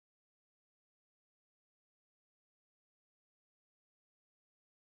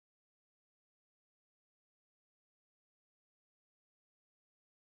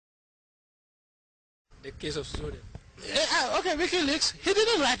The case of Snowden. Okay, WikiLeaks, he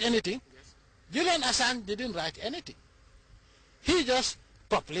didn't write anything. Yes. Julian Assange didn't write anything. He just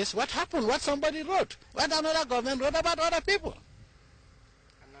published what happened, what somebody wrote, what another government wrote about other people.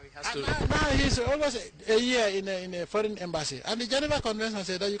 And now he has to... Now he's almost a year in a foreign embassy. And the Geneva Convention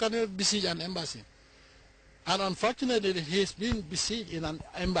said that you cannot besiege an embassy. And unfortunately, he's been besieged in an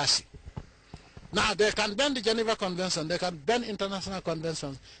embassy. Now, they can bend the Geneva Convention, they can bend international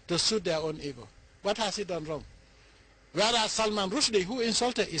conventions to suit their own ego. What has he done wrong? Whereas Salman Rushdie, who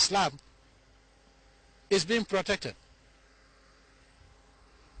insulted Islam, is being protected.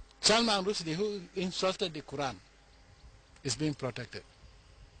 Salman Rushdie, who insulted the Quran, is being protected.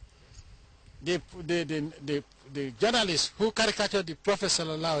 The journalist who caricatured the Prophet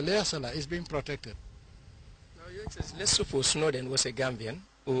Sallallahu Alaihi Wasallam is being protected. Now, Your Excellency, let's suppose Snowden was a Gambian,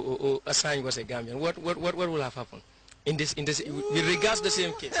 or Assange was a Gambian. What will have happened in this with regards to the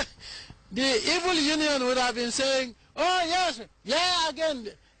same case? The evil union would have been saying, oh yes, yeah, again,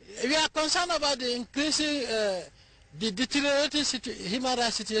 we are concerned about the increasing, the deteriorating human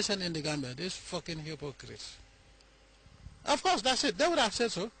rights situation in the Gambia. These fucking hypocrites. Of course, that's it. They would have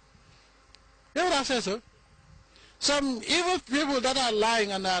said so. They would have said so. Some evil people that are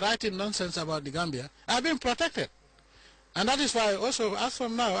lying and are writing nonsense about the Gambia are being protected. And that is why also, as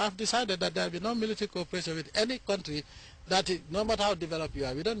from now, I've decided that there will be no military cooperation with any country that, no matter how developed you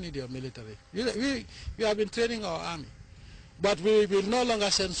are, we don't need your military. We have been training our army. But we will no longer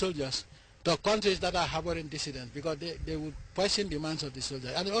send soldiers to countries that are harboring dissidents because they would poison the minds of the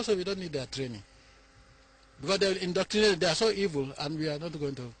soldiers. And also, we don't need their training. Because they will indoctrinate, they are so evil, and we are not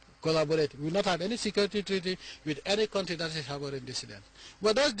going to collaborate. We will not have any security treaty with any country that is harboring dissidents.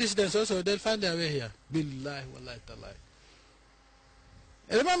 But those dissidents also, they'll find their way here. Billahi wallahi ta'ala.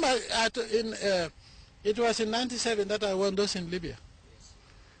 Remember, it was in '97 that I won those in Libya. Yes.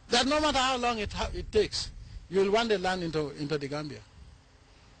 That no matter how long it takes, you will want to land into the Gambia.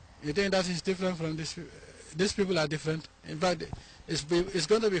 You think that is different from this? These people are different. In fact, it's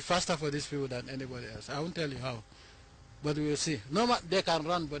going to be faster for these people than anybody else. I won't tell you how, but we will see. No, they can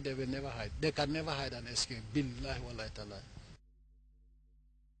run, but they will never hide. They can never hide and escape. Billahi wallahi ta'ala.